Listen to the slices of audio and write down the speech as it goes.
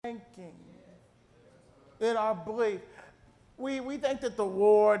in our belief. We think that the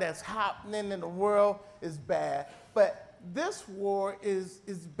war that's happening in the world is bad, but this war is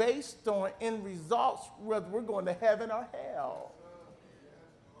based on end results, whether we're going to heaven or hell.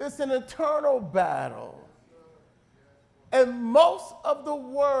 It's an eternal battle. And most of the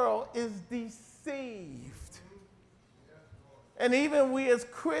world is deceived. And even we as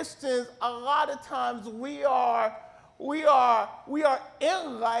Christians, a lot of times we are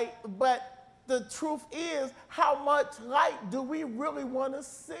in light, but the truth is, how much light do we really want to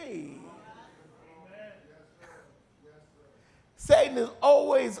see? Satan is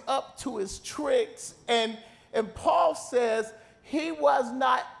always up to his tricks, and Paul says he was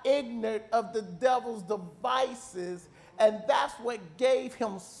not ignorant of the devil's devices, and that's what gave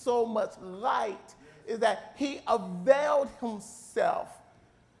him so much light, is that he availed himself.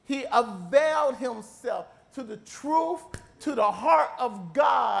 He availed himself to the truth, to the heart of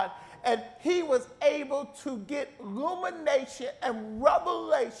God, and he was able to get illumination and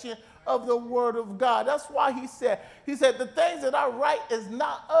revelation of the word of God. That's why he said, the things that I write is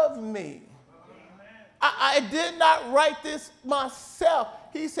not of me. I did not write this myself.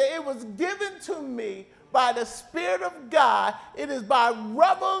 He said it was given to me by the Spirit of God. It is by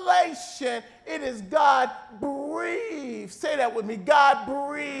revelation. It is God breathed. Say that with me. God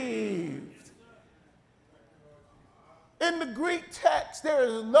breathed. In the Greek text, there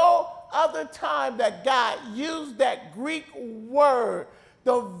is no other time that God used that Greek word,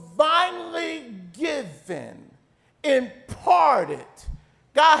 divinely given, imparted.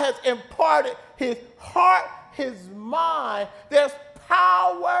 God has imparted his heart, his mind. There's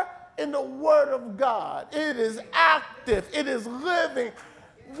power in the word of God. It is active. It is living.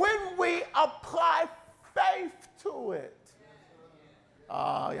 When we apply faith to it.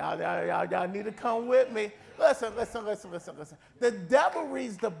 Oh, y'all need to come with me. Listen. The devil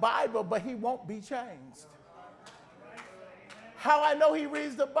reads the Bible, but he won't be changed. How I know he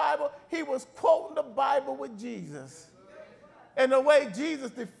reads the Bible? He was quoting the Bible with Jesus. And the way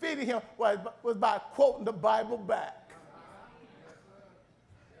Jesus defeated him was by quoting the Bible back.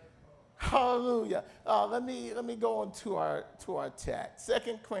 Hallelujah. Let me go on to our text.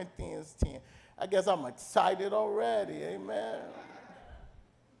 2 Corinthians 10. I guess I'm excited already. Amen.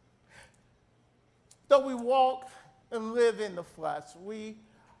 Though we walk and live in the flesh, we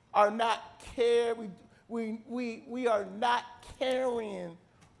are not we are not carrying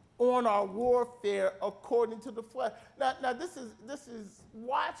on our warfare according to the flesh. Now this is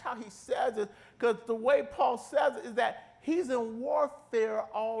watch how he says it, because the way Paul says it is that he's in warfare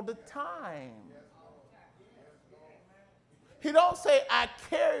all the time. He don't say I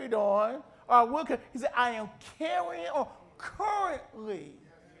carried on or I will carry. He said I am carrying on currently.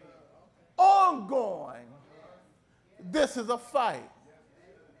 Ongoing. This is a fight.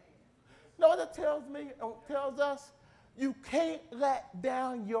 You know what that tells me? It tells us you can't let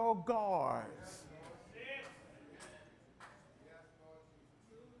down your guards.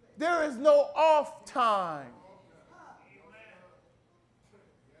 There is no off time.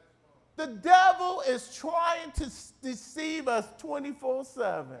 The devil is trying to deceive us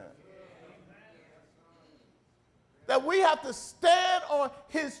 24/7. That we have to stand on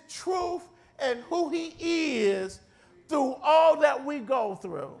his truth and who he is through all that we go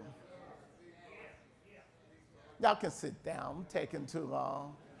through. Y'all can sit down. I'm taking too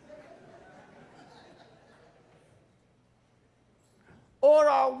long. On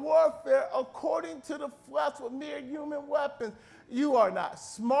our warfare, according to the flesh with mere human weapons, you are not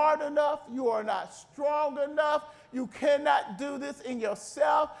smart enough. You are not strong enough. You cannot do this in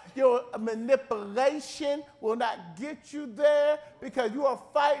yourself. Your manipulation will not get you there because you are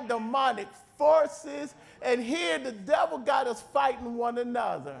fighting demonic forces. And here the devil got us fighting one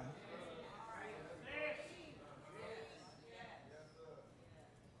another.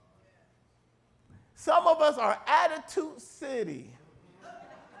 Some of us are attitude city.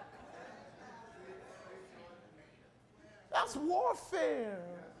 That's warfare.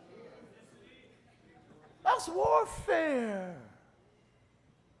 That's warfare.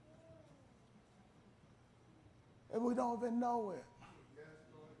 And we don't even know it.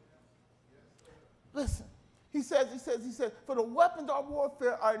 Listen, he says, for the weapons of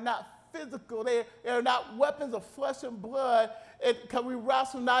warfare are not physical. They are not weapons of flesh and blood, because we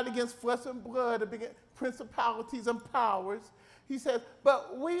wrestle not against flesh and blood, against principalities and powers. He says,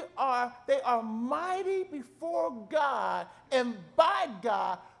 but they are mighty before God and by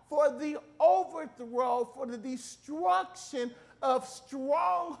God for the overthrow, for the destruction of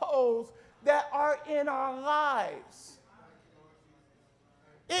strongholds that are in our lives.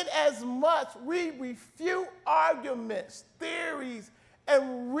 Inasmuch we refute arguments, theories,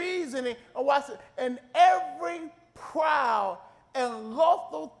 and reasons reasoning, and watch it, and every proud and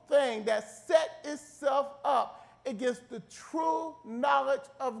lawful thing that set itself up against the true knowledge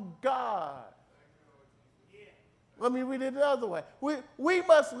of God. Let me read it another way. We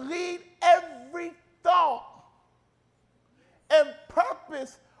must lead every thought and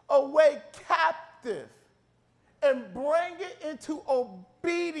purpose away captive and bring it into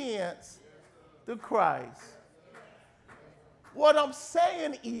obedience to Christ. What I'm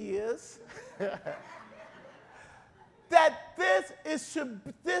saying is that this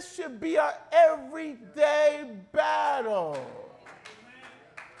should be our everyday battle.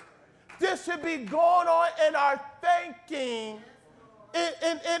 This should be going on in our thinking,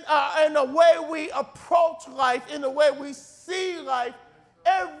 in the way we approach life, in the way we see life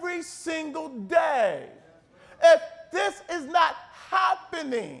every single day. If this is not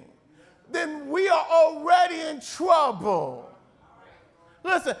happening, then we are already in trouble.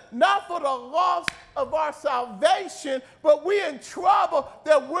 Listen, not for the loss of our salvation, but we're in trouble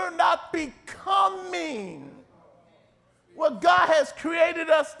that we're not becoming what God has created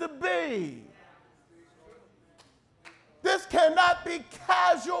us to be. This cannot be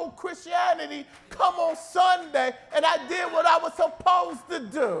casual Christianity. Come on Sunday, and I did what I was supposed to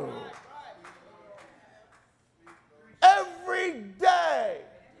do. Every day,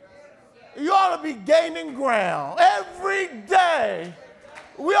 you ought to be gaining ground. Every day,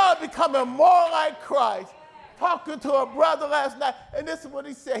 we ought to be becoming more like Christ. Talking to a brother last night, and this is what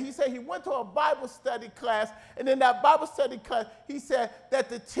he said. He said he went to a Bible study class, and in that Bible study class, he said that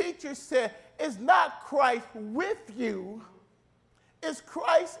the teacher said, it's not Christ with you, it's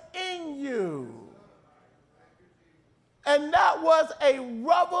Christ in you. And that was a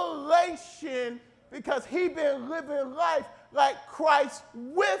revelation because he'd been living life like Christ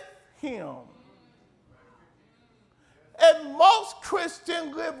with him. And most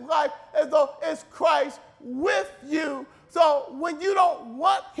Christians live life as though it's Christ with you. So when you don't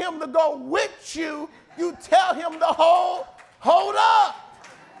want him to go with you, you tell him to hold up.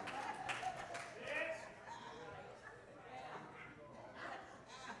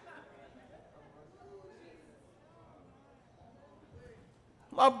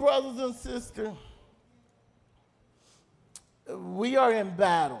 My brothers and sisters, we are in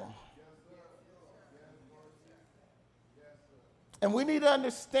battle. And we need to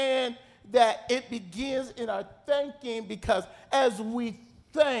understand that it begins in our thinking, because as we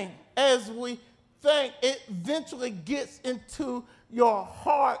think, it eventually gets into your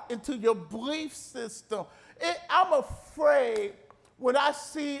heart, into your belief system. I'm afraid when I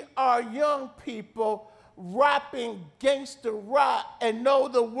see our young people rapping gangster rap and know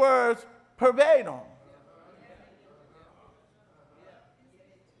the words verbatim.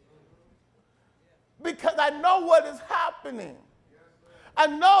 Because I know what is happening. I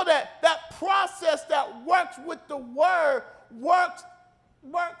know that process that works with the word works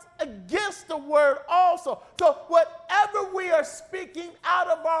against the word also. So whatever we are speaking out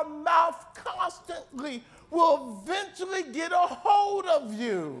of our mouth constantly will eventually get a hold of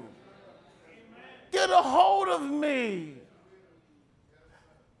you. Get a hold of me.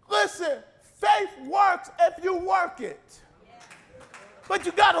 Listen, faith works if you work it. But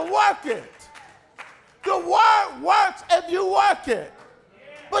you got to work it. The word works if you work it.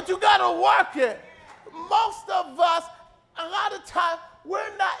 But you got to work it. Most of us, a lot of times,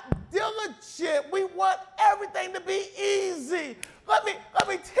 we're not diligent. We want everything to be easy. Let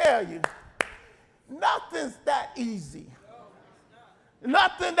me tell you, nothing's that easy.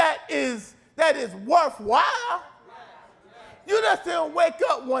 Nothing that is worthwhile. You just didn't wake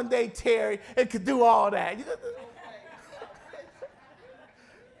up one day, Terry, and could do all that.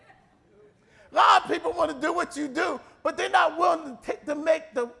 A lot of people want to do what you do, but they're not willing to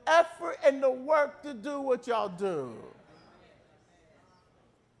make the effort and the work to do what y'all do.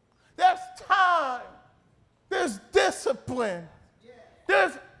 There's time. There's discipline.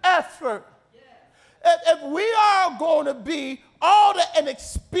 There's effort. If we are going to be all that and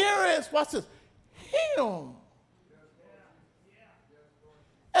experience, watch this, him.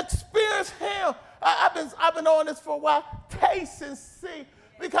 Experience him. I've been on this for a while. Taste and see.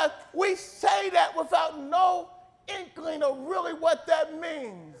 Because we say that without no inkling of really what that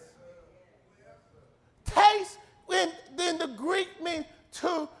means. Taste in the Greek means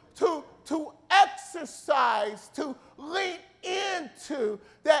to exercise, to lean into,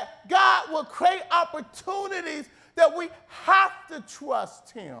 that God will create opportunities that we have to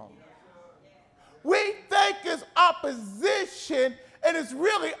trust him. We think it's opposition, and it's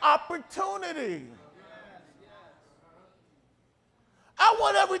really opportunity. I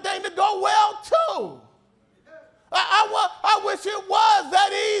want everything to go well too. I wish it was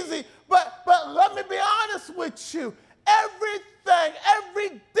that easy. you. Everything,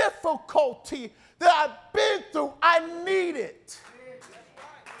 every difficulty that I've been through, I need it.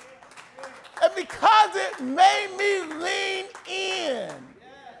 And because it made me lean in,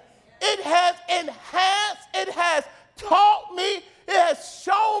 it has enhanced, it has taught me, it has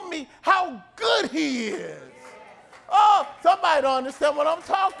shown me how good he is. Oh, somebody don't understand what I'm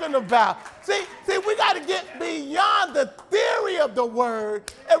talking about. See, we got to get beyond the theory of the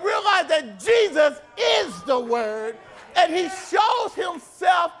word and realize that Jesus is the word, and he shows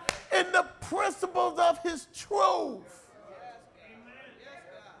himself in the principles of his truth.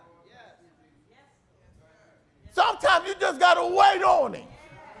 Sometimes you just got to wait on him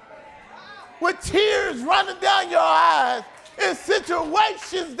with tears running down your eyes in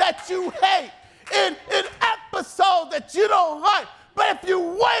situations that you hate, in episodes that you don't like. But if you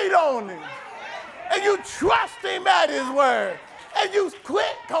wait on him and you trust him at his word and you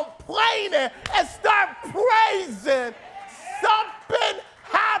quit complaining and start praising, something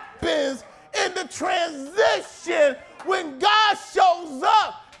happens in the transition. When God shows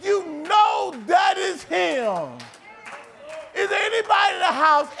up, you know that is him. Is there anybody in the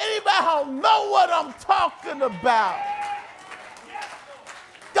house, anybody who know what I'm talking about?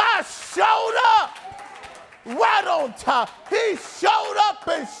 God showed up right on time. He showed up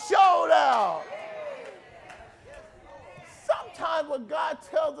and showed out. Sometimes what God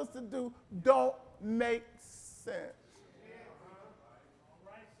tells us to do don't make sense.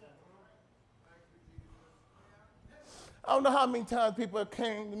 I don't know how many times people have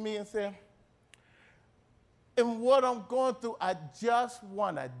came to me and said, in what I'm going through, I just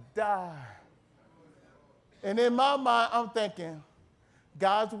want to die. And in my mind, I'm thinking,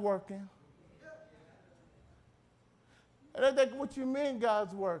 God's working. And I think, what you mean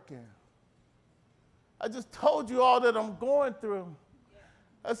God's working? I just told you all that I'm going through.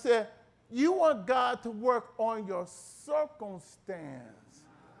 I said, you want God to work on your circumstance.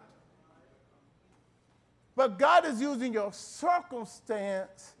 But God is using your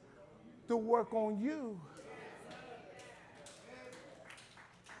circumstance to work on you.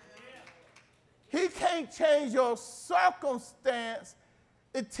 He can't change your circumstance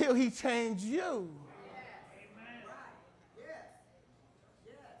until he changes you.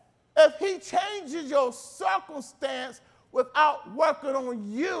 If he changes your circumstance without working on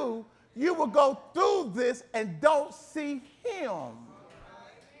you, you will go through this and don't see him.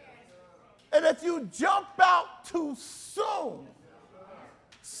 And if you jump out too soon,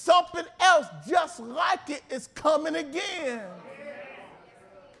 something else just like it is coming again.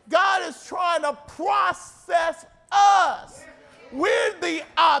 God is trying to process us. We're the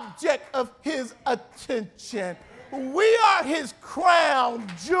object of his attention. We are his crown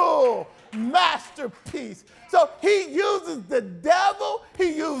jewel masterpiece. So he uses the devil,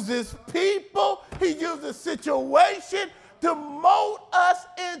 he uses people, he uses situation to mold us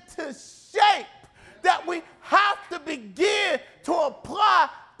into shape that we have to begin to apply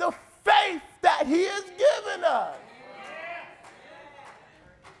the faith that he has given us.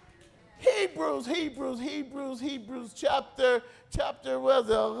 Hebrews chapter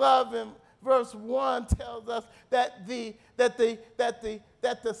 11, verse 1 tells us that the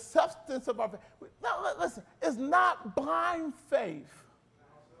substance of our faith. Now listen, it's not blind faith.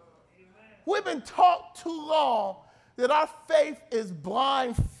 We've been taught too long that our faith is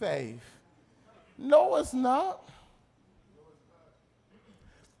blind faith. No, it's not.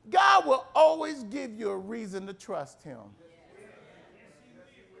 God will always give you a reason to trust him.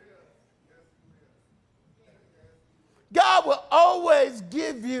 God will always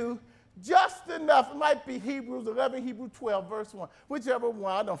give you just enough. It might be Hebrews 11, Hebrews 12, verse 1. Whichever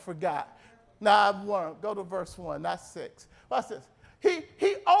one, I don't forgot. Now I want go to verse 1, not 6. Watch this.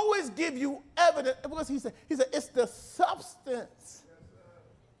 He always gives you evidence, because he said it's the substance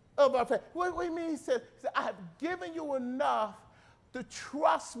of our faith. What do you mean? He said, I have given you enough to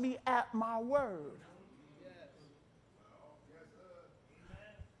trust me at my word.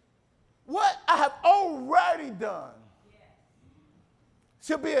 What I have already done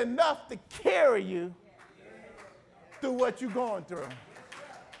should be enough to carry you through what you're going through.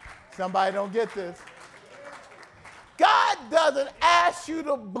 Somebody don't get this. God doesn't ask you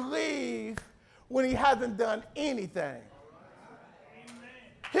to believe when he hasn't done anything.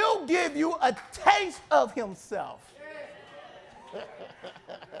 He'll give you a taste of himself.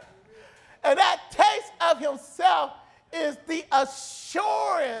 And that taste of himself is the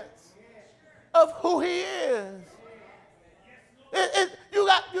assurance of who he is.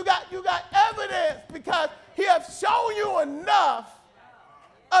 You got evidence because he has shown you enough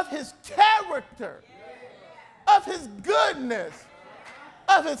of his character, of his goodness,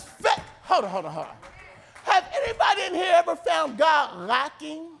 of his faith. Hold on. Have Anybody in here ever found God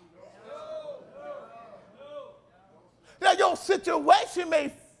lacking? Now, your situation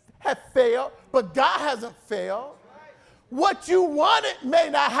may have failed, but God hasn't failed. What you wanted may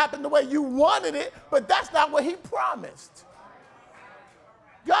not happen the way you wanted it, but that's not what he promised.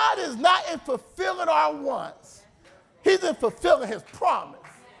 God is not in fulfilling our wants. He's in fulfilling his promise.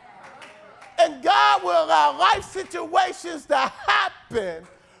 And God will allow life situations to happen,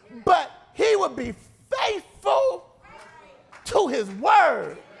 but he will be faithful to his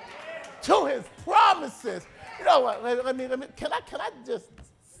word, to his promises. You know what? Can I just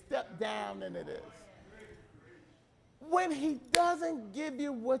step down into this? When he doesn't give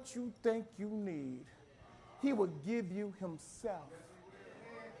you what you think you need, he will give you himself.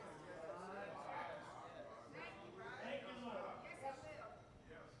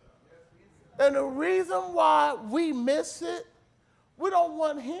 And the reason why we miss it, we don't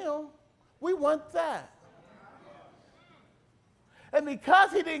want him, we want that. And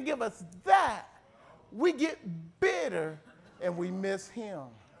because he didn't give us that, we get bitter and we miss him.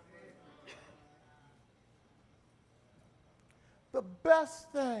 The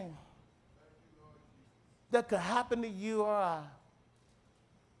best thing that could happen to you or I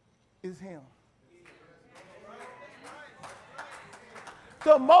is him.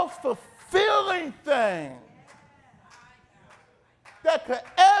 The most fulfilling thing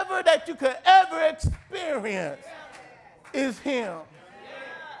that you could ever experience is him.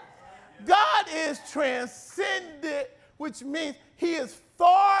 God is transcendent, which means he is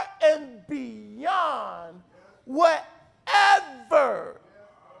far and beyond whatever,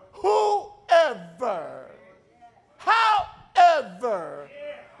 whoever, however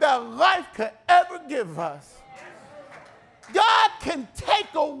that life could ever give us. God can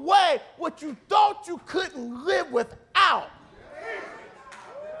take away what you thought you couldn't live without,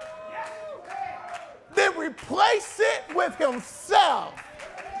 then replace it with himself.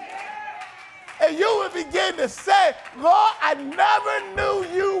 And you will begin to say, Lord, I never knew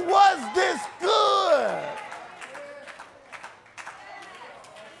you was this good.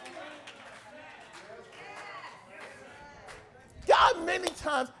 God many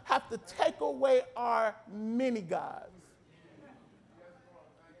times have to take away our many gods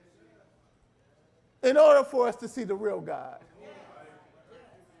in order for us to see the real God.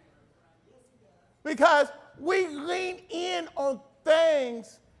 Because we lean in on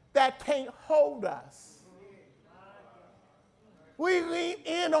things that can't hold us. We lean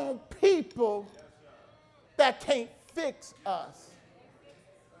in on people that can't fix us.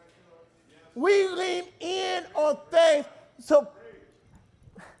 We lean in on things, so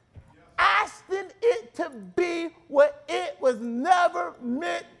asking it to be what it was never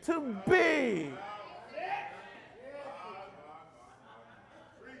meant to be.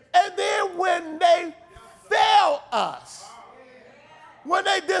 And then when they fail us, when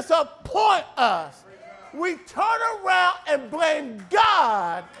they disappoint us, we turn around and blame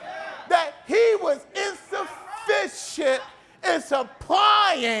God that he was insufficient in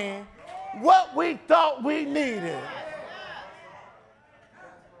supplying what we thought we needed.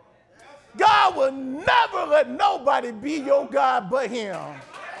 God will never let nobody be your God but him.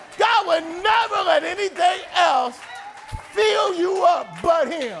 God will never let anything else fill you up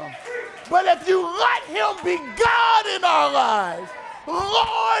but him. But if you let him be God in our lives,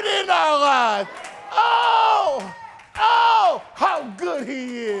 Lord in our lives, oh, how good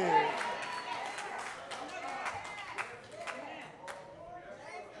he is.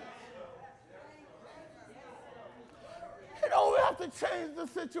 You don't have to change the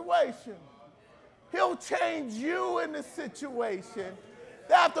situation. He'll change you in the situation.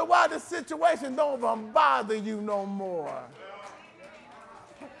 After a while, the situation don't even bother you no more.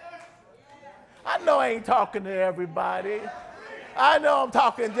 I know I ain't talking to everybody. I know I'm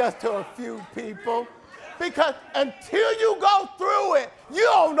talking just to a few people. Because until you go through it, you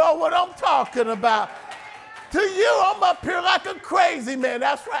don't know what I'm talking about. To you, I'm up here like a crazy man.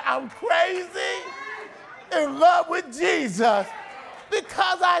 That's right, I'm crazy in love with Jesus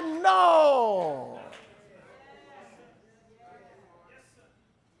because I know.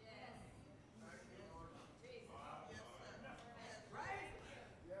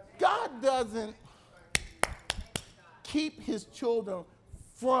 God doesn't keep his children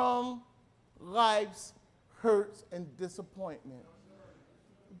from life's hurts and disappointment,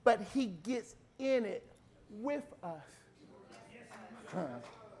 but he gets in it with us.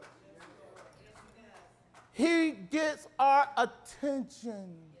 He gets our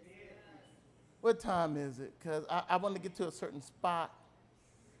attention. What time is it? Because I want to get to a certain spot.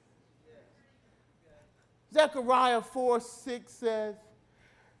 Zechariah 4:6 says,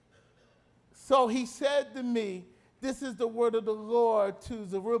 So he said to me, this is the word of the Lord to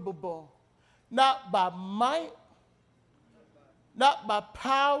Zerubbabel. Not by might, not by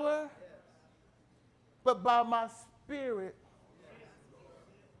power, but by my spirit,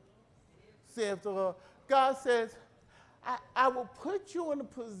 says the Lord. God says, I will put you in a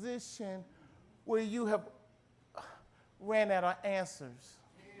position where you have ran out of answers.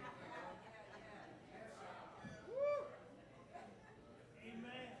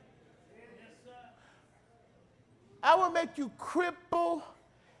 I will make you cripple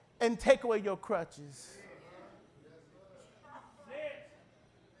and take away your crutches.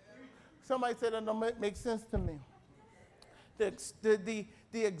 Somebody said that don't make sense to me. The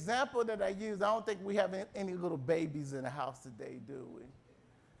example that I use, I don't think we have any little babies in the house today, do we?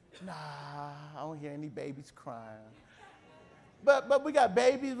 Nah, I don't hear any babies crying. But we got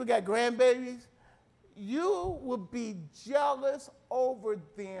babies, we got grandbabies. You would be jealous over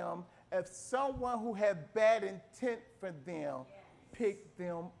them if someone who had bad intent for them picked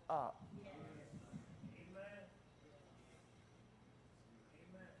them up.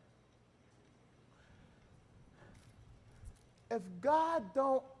 If God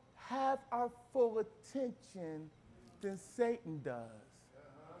don't have our full attention, then Satan does.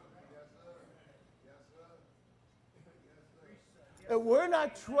 If we're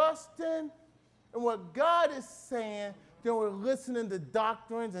not trusting in what God is saying, then we're listening to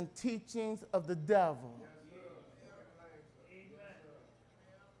doctrines and teachings of the devil.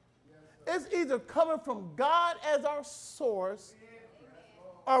 It's either coming from God as our source,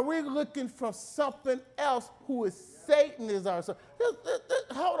 or we're looking for something else who is Satan is our source.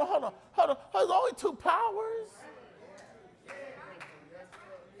 Hold on. There's only two powers.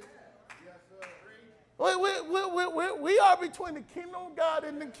 We are between the kingdom of God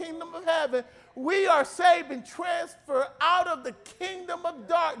and the kingdom of heaven. We are saved and transferred out of the kingdom of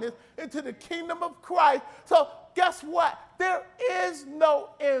darkness into the kingdom of Christ. So guess what? There is no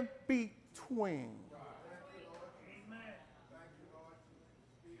in between.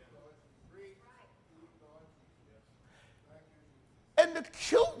 And the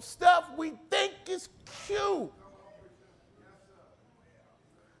cute stuff we think is cute.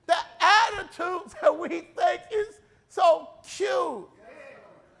 The attitudes that we think is so cute.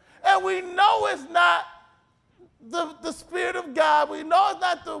 And we know it's not the Spirit of God. We know it's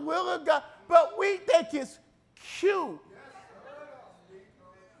not the will of God. But we think it's cute.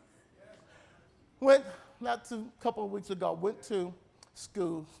 A couple of weeks ago, went to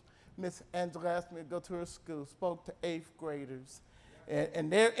school. Miss Angela asked me to go to her school, spoke to 8th graders.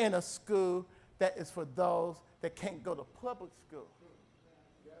 And they're in a school that is for those that can't go to public school.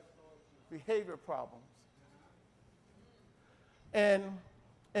 Behavior problems. And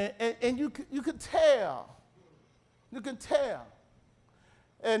you could tell. You could tell.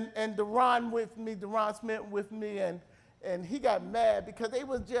 And Deron Smith with me, and he got mad because they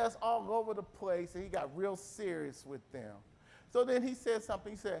was just all over the place, and he got real serious with them. So then he said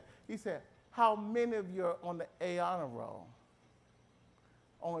something. He said, how many of you are on the A honor roll?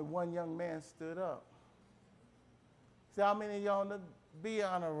 Only one young man stood up. He said, how many of you on the B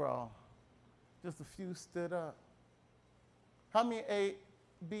honor roll? Just a few stood up. How many A,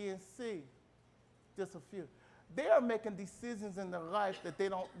 B, and C? Just a few. They are making decisions in their life that they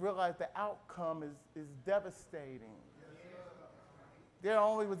don't realize the outcome is devastating. They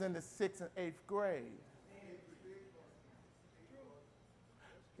only was in the 6th and 8th grade.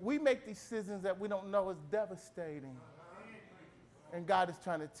 We make decisions that we don't know is devastating. And God is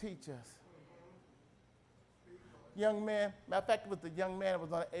trying to teach us. Young man, matter of fact, it was the young man that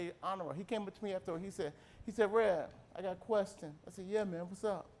was on A honor roll. He came up to me after, he said, Red, I got a question. I said, yeah, man, what's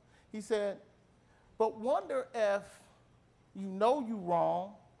up? He said, but wonder if you know you're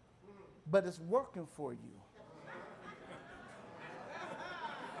wrong, but it's working for you.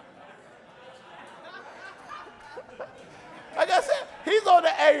 Like I said, he's on the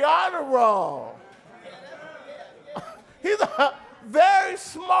A honor roll. He's very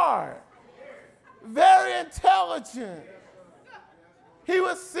smart, very intelligent. He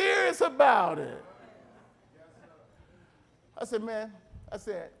was serious about it. I said, man,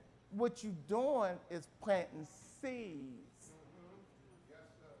 what you doing is planting seeds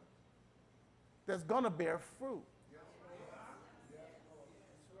that's going to bear fruit.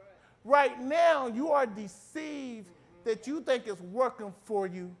 Right now, you are deceived that you think is working for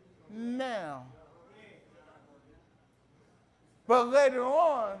you now. But later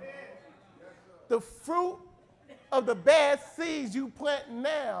on, the fruit of the bad seeds you plant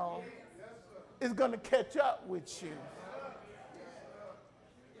now is going to catch up with you.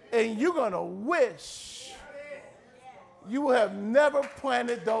 And you're going to wish you have never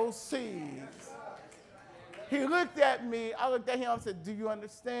planted those seeds. He looked at me. I looked at him and said, do you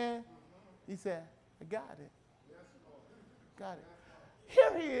understand? He said, I got it. Got it.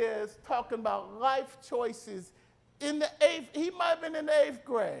 Here he is talking about life choices in the 8th. He might have been in the 8th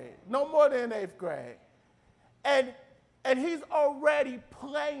grade, no more than 8th grade. And he's already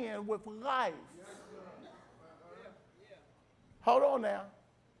playing with life. Hold on now.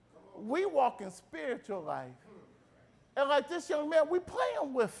 We walk in spiritual life. And like this young man, we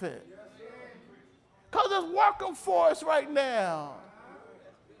playing with it. Because it's working for us right now.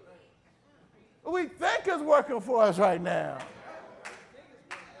 We think it's working for us right now.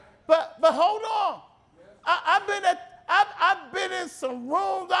 But hold on. I've been in some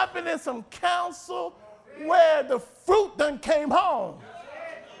rooms, I've been in some counsel where the fruit done came home.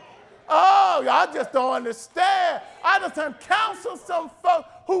 Oh, y'all just don't understand. I just done counseled some folks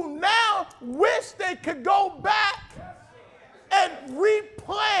who now wish they could go back and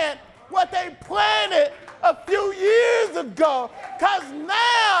replant what they planted a few years ago. Because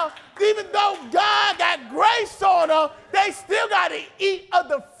now, even though God got grace on them, they still got to eat of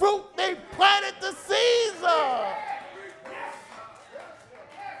the fruit they planted the seeds of.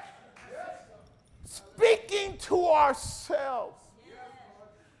 Speaking to ourselves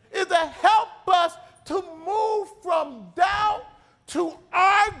is to help us to move from doubt, to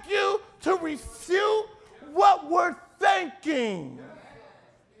argue, to refute what we're thinking.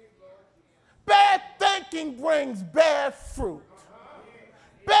 Bad thinking brings bad fruit.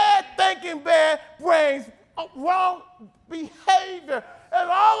 Bad thinking brings wrong behavior. And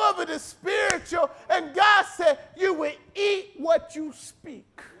all of it is spiritual. And God said, you will eat what you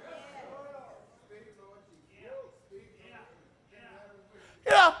speak.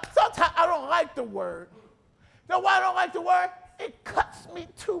 You know, sometimes I don't like the word. You know why I don't like the word? It cuts me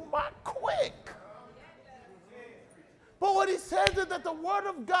to my quick. But what he says is that the word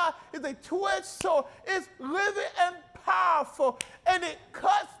of God is a two-edged sword. It's living and powerful. And it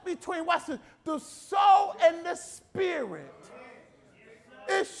cuts between, watch this, the soul and the spirit.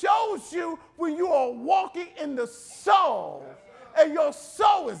 It shows you when you are walking in the soul. And your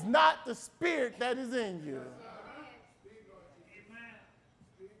soul is not the spirit that is in you.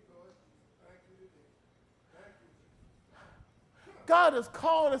 God is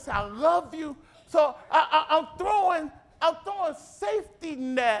calling us, I love you. So I'm throwing safety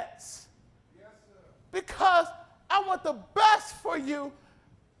nets because I want the best for you,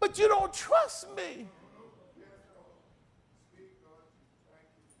 but you don't trust me.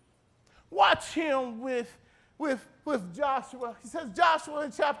 Watch him with Joshua. He says, Joshua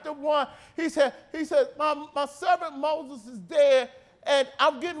in chapter 1, he said, my servant Moses is dead, and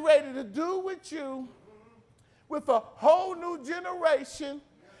I'm getting ready to do with you with a whole new generation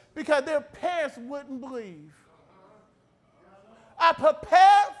because their parents wouldn't believe. I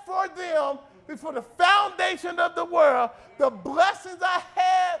prepared for them before the foundation of the world the blessings I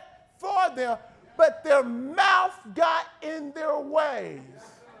had for them, but their mouth got in their ways.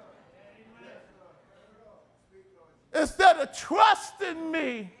 Instead of trusting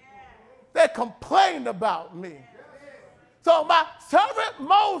me, they complained about me. So my servant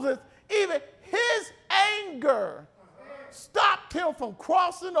Moses, even his anger stopped him from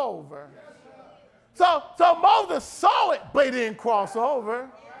crossing over. So Moses saw it, but he didn't cross over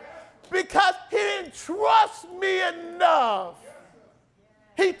because he didn't trust me enough.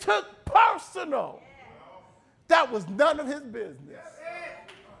 He took personal. That was none of his business.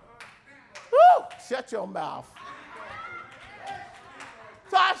 Woo, shut your mouth.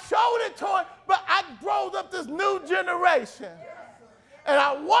 So I showed it to him, but I rose up this new generation. And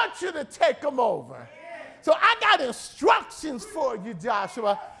I want you to take them over. So I got instructions for you,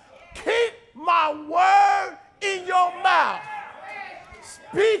 Joshua. Keep my word in your mouth.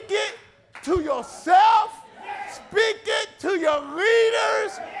 Speak it to yourself. Speak it to your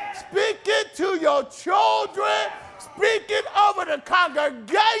leaders. Speak it to your children. Speak it over the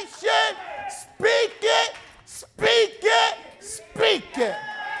congregation. Speak it, speak it, speak it.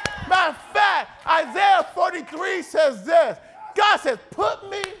 Matter of fact, Isaiah 43 says this. God says, put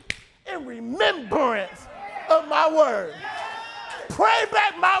me in remembrance of my word. Pray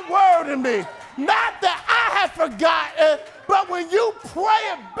back my word to me. Not that I have forgotten, but when you pray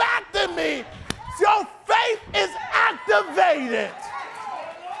it back to me, your faith is activated.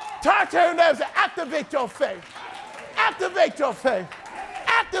 Turn to your neighbor and say, activate your faith. Activate your faith.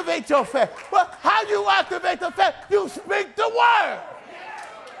 Activate your faith. But how do you activate the faith? You speak the word.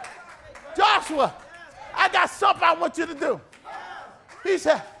 Joshua, I got something I want you to do. He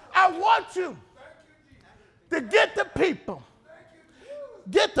said, I want you to get the people,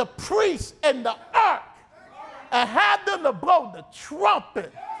 get the priests and the ark, and have them to blow the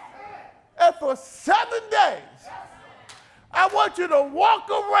trumpet. And for 7 days, I want you to walk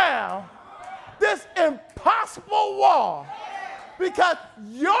around this impossible wall, because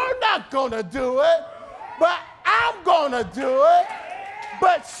you're not going to do it, but I'm going to do it.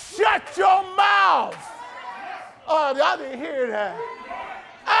 But shut your mouth. Oh, I didn't hear that.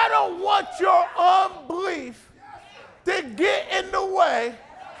 I don't want your unbelief to get in the way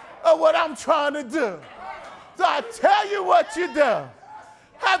of what I'm trying to do. So I tell you what you do.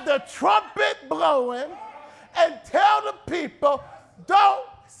 Have the trumpet blowing and tell the people, don't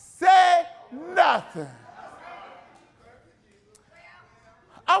say nothing.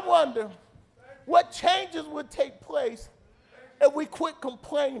 I wonder what changes would take place if we quit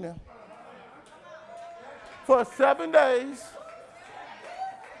complaining for 7 days,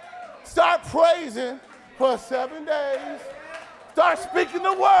 start praising for 7 days, start speaking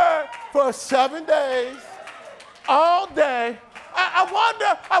the word for 7 days, all day.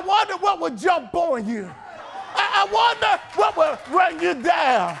 I wonder what would jump on you. I wonder what would run you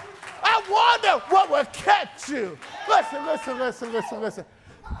down. I wonder what would catch you. Listen.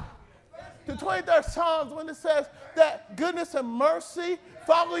 The 23rd Psalms, when it says that goodness and mercy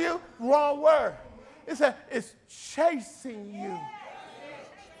follow you, wrong word. It says it's chasing you.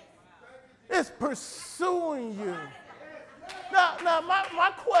 It's pursuing you. Now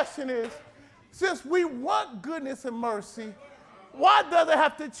my question is, since we want goodness and mercy, why does it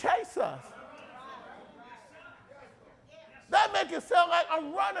have to chase us? That makes it sound like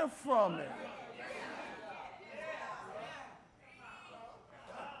I'm running from it.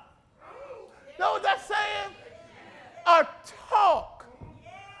 Know what that's saying? Our talk,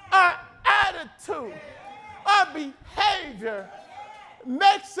 our attitude, our behavior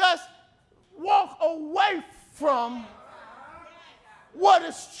makes us walk away from what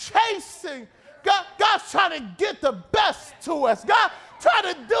is chasing. God's trying to get the best to us. God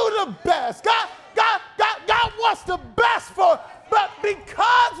trying to do the best. God wants the best for us. But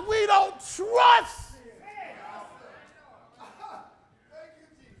because we don't trust,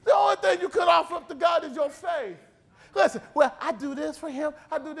 the only thing you could offer up to God is your faith. Listen, well, I do this for him.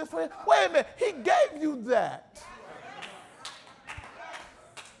 I do this for him. Wait a minute. He gave you that.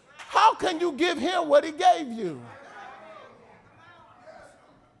 How can you give him what he gave you?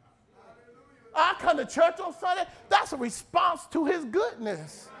 I come to church on Sunday. That's a response to his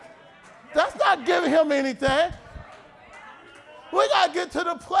goodness. That's not giving him anything. We got to get to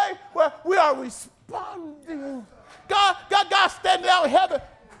the place where we are responding. God standing out in heaven,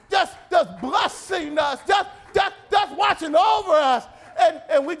 just blessing us, just watching over us,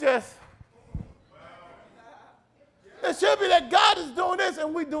 and we just. It should be that God is doing this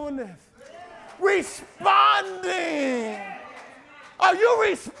and we doing this. Responding. Are you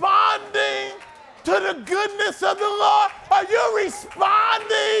responding to the goodness of the Lord? Are you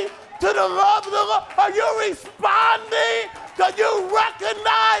responding to the love of the Lord? Are you responding because you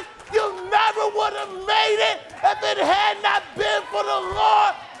recognize you never would have made it if it had not been for the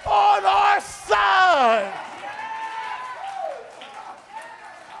Lord on our side?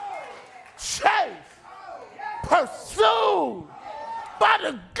 Chase, pursued by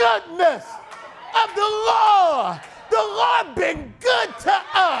the goodness of the Lord. The Lord been good to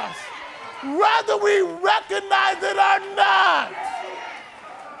us, whether we recognize it or not.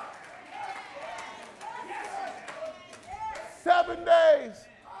 7 days.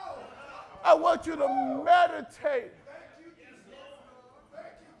 I want you to meditate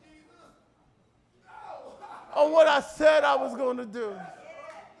on what I said I was going to do.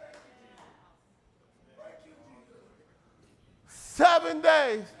 7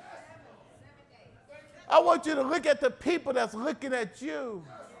 days. I want you to look at the people that's looking at you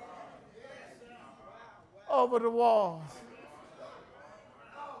over the walls.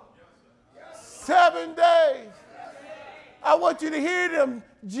 7 days. I want you to hear them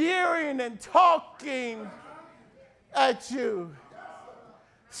jeering and talking at you.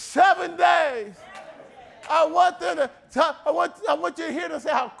 7 days. I want them to talk, I want you to hear them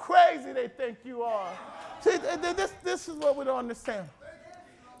say how crazy they think you are. See, this is what we don't understand.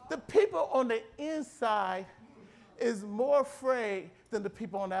 The people on the inside is more afraid than the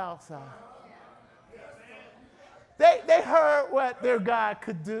people on the outside. They heard what their God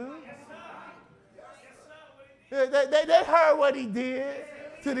could do. They heard what he did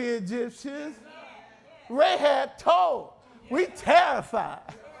to the Egyptians. Rahab told, we terrified.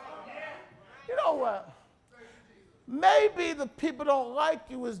 You know what? Maybe the people don't like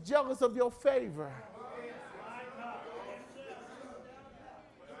you is jealous of your favor.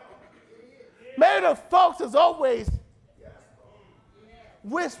 Maybe the folks is always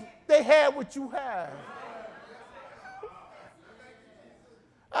wish they had what you have.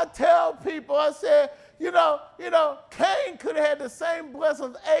 I tell people, I said, Cain could have had the same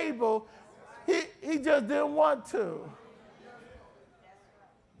blessing as Abel. He just didn't want to.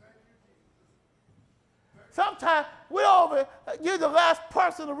 Sometimes you're the last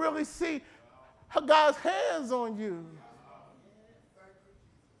person to really see God's hands on you.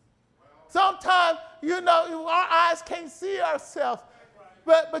 Sometimes, our eyes can't see ourselves,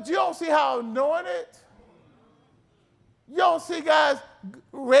 but you don't see how anointed. You don't see God's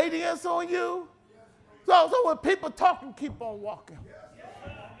radiance on you. So when people talking, keep on walking.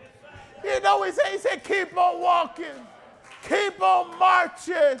 You know what he said, keep on walking. Keep on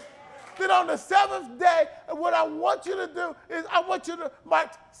marching. Then on the seventh day, what I want you to do is I want you to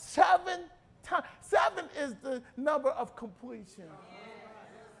march 7 times. 7 is the number of completion.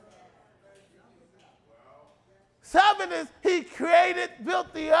 7 is he created,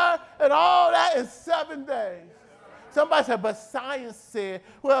 built the earth, and all that in 7 days. Somebody said, but science said,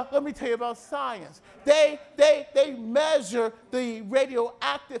 well, let me tell you about science. They measure the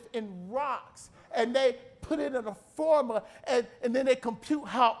radioactive in rocks, and they put it in a formula, and then they compute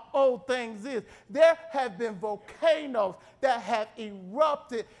how old things is. There have been volcanoes that have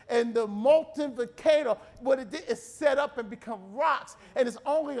erupted, and the molten volcano, what it did is set up and become rocks, and it's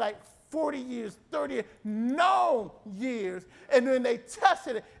only like 40 years, 30 years, known years, and when they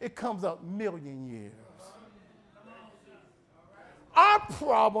tested it, it comes up million years. Our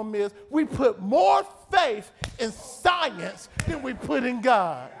problem is we put more faith in science than we put in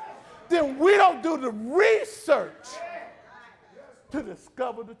God. Then we don't do the research to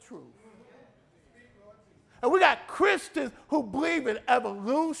discover the truth. And we got Christians who believe in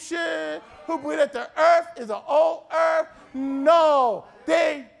evolution, who believe that the earth is an old earth. No,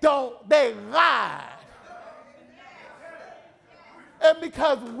 they don't. They lied. And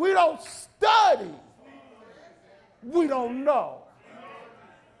because we don't study, we don't know.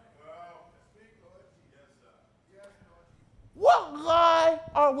 What lie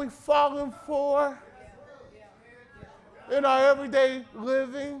are we falling for in our everyday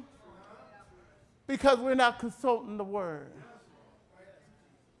living? Because we're not consulting the word.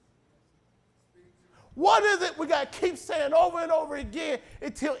 What is it we got to keep saying over and over again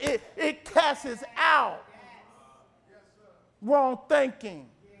until it casts out? Wrong thinking,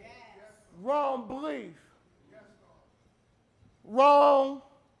 wrong belief, wrong.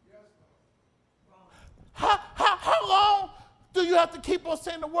 How long do you have to keep on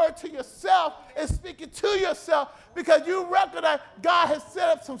saying the word to yourself and speaking to yourself because you recognize God has set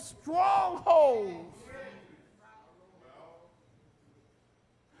up some strongholds?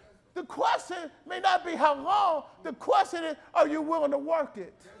 The question may not be how long. The question is, are you willing to work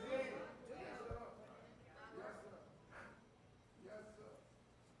it?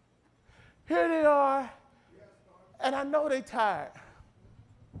 Here they are, and I know they're tired.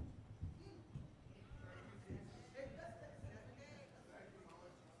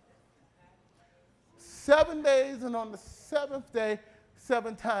 Seven days, and on the seventh day,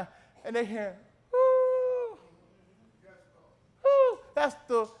 7 times, and they hear, ooh, ooh. That's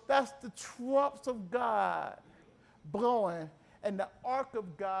the trumps of God blowing, and the ark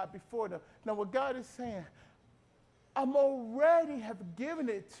of God before them. Now, what God is saying, I'm already have given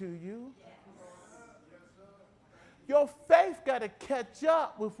it to you. Your faith got to catch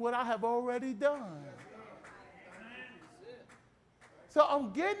up with what I have already done. So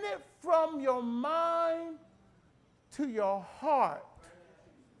I'm getting it from your mind to your heart.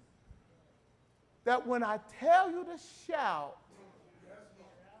 That when I tell you to shout,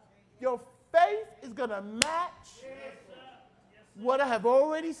 your faith is going to match what I have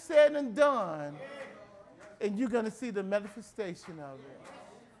already said and done, and you're going to see the manifestation of it.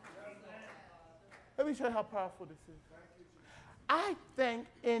 Let me show you how powerful this is. I think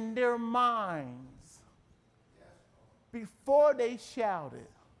in their minds, before they shouted,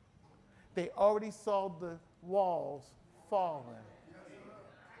 they already saw the walls falling.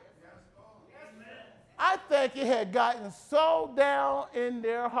 I think it had gotten so down in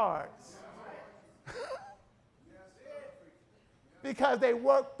their hearts because they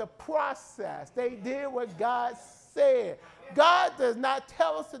worked the process. They did what God said. God does not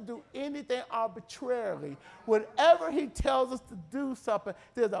tell us to do anything arbitrarily. Whenever he tells us to do something,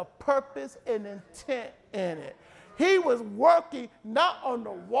 there's a purpose and intent in it. He was working not on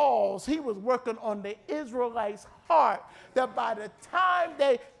the walls, he was working on the Israelites' heart, that by the time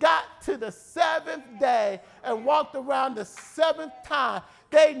they got to the 7th day and walked around the 7th time,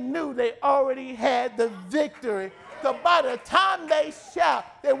 they knew they already had the victory So by the time they shout,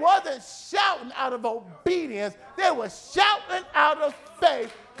 they wasn't shouting out of obedience. They were shouting out of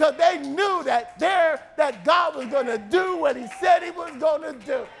faith because they knew that God was going to do what he said he was going to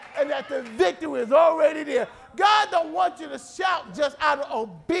do and that the victory was already there. God don't want you to shout just out of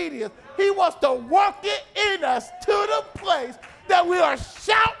obedience. He wants to work it in us to the place that we are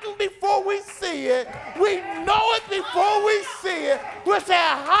shouting before we see it. We know it before we see it. We're saying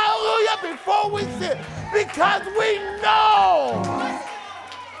hallelujah before we see it because we know.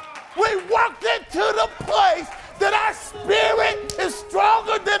 We worked it to the place that our spirit is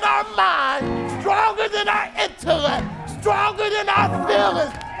stronger than our mind, stronger than our intellect, stronger than our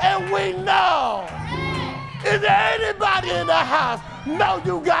feelings, and we know. Is there anybody in the house know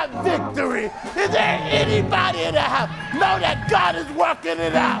you got victory? Is there anybody in the house know that God is working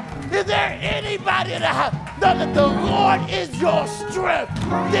it out? Is there anybody in the house know that the Lord is your strength?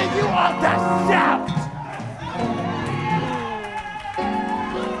 Then you ought to shout.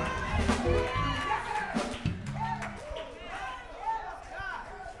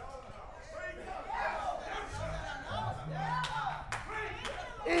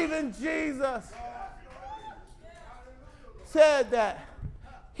 Even Jesus said that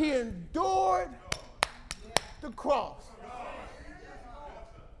he endured the cross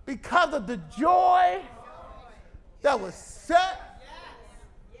because of the joy that was set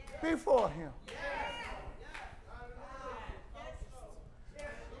before him.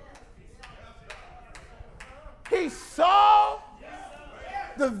 He saw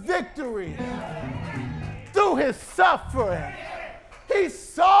the victory through his suffering. He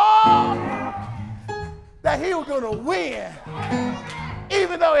saw that he was going to win,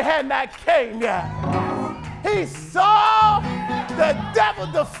 even though it had not came yet. He saw the devil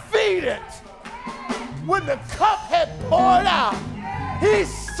defeated when the cup had poured out. He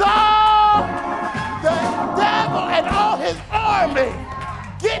saw the devil and all his army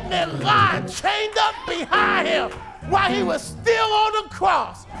getting in line, chained up behind him while he was still on the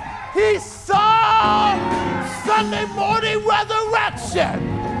cross. He saw Sunday morning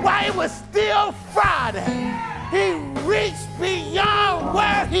resurrection while it was still Friday. He reached beyond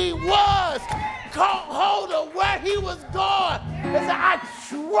where he was, caught hold of where he was going, and said, I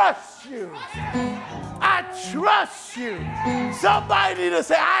trust you. I trust you. Somebody need to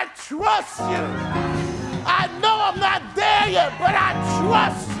say, I trust you. I know I'm not there yet, but I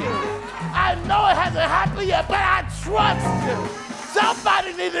trust you. I know it hasn't happened yet, but I trust you.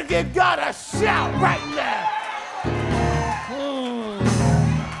 Somebody need to give God a shout right now.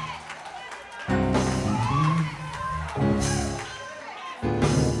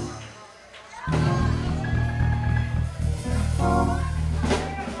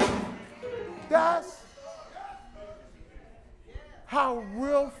 That's how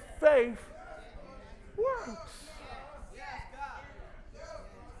real faith works.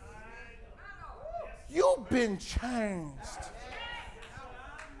 You've been changed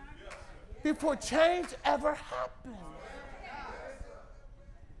before change ever happened.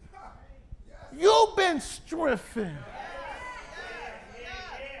 You've been strengthened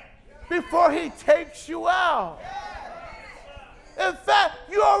before he takes you out. In fact,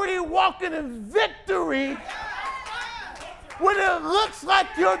 you're already walking in victory when it looks like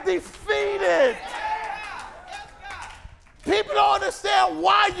you're defeated. People don't understand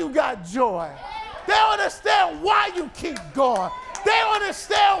why you got joy. They don't understand why you keep going. They don't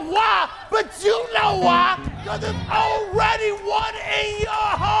understand why, but you know why, because it's already won in your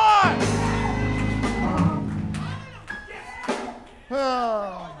heart.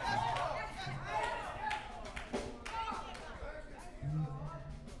 Oh.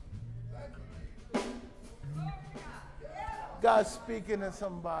 God's speaking to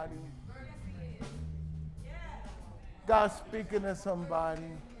somebody. God's speaking to somebody.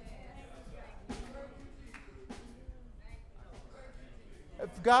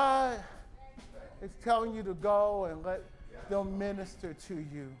 If God is telling you to go and let them minister to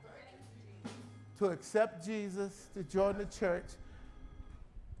you, to accept Jesus, to join the church,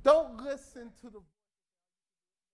 don't listen to the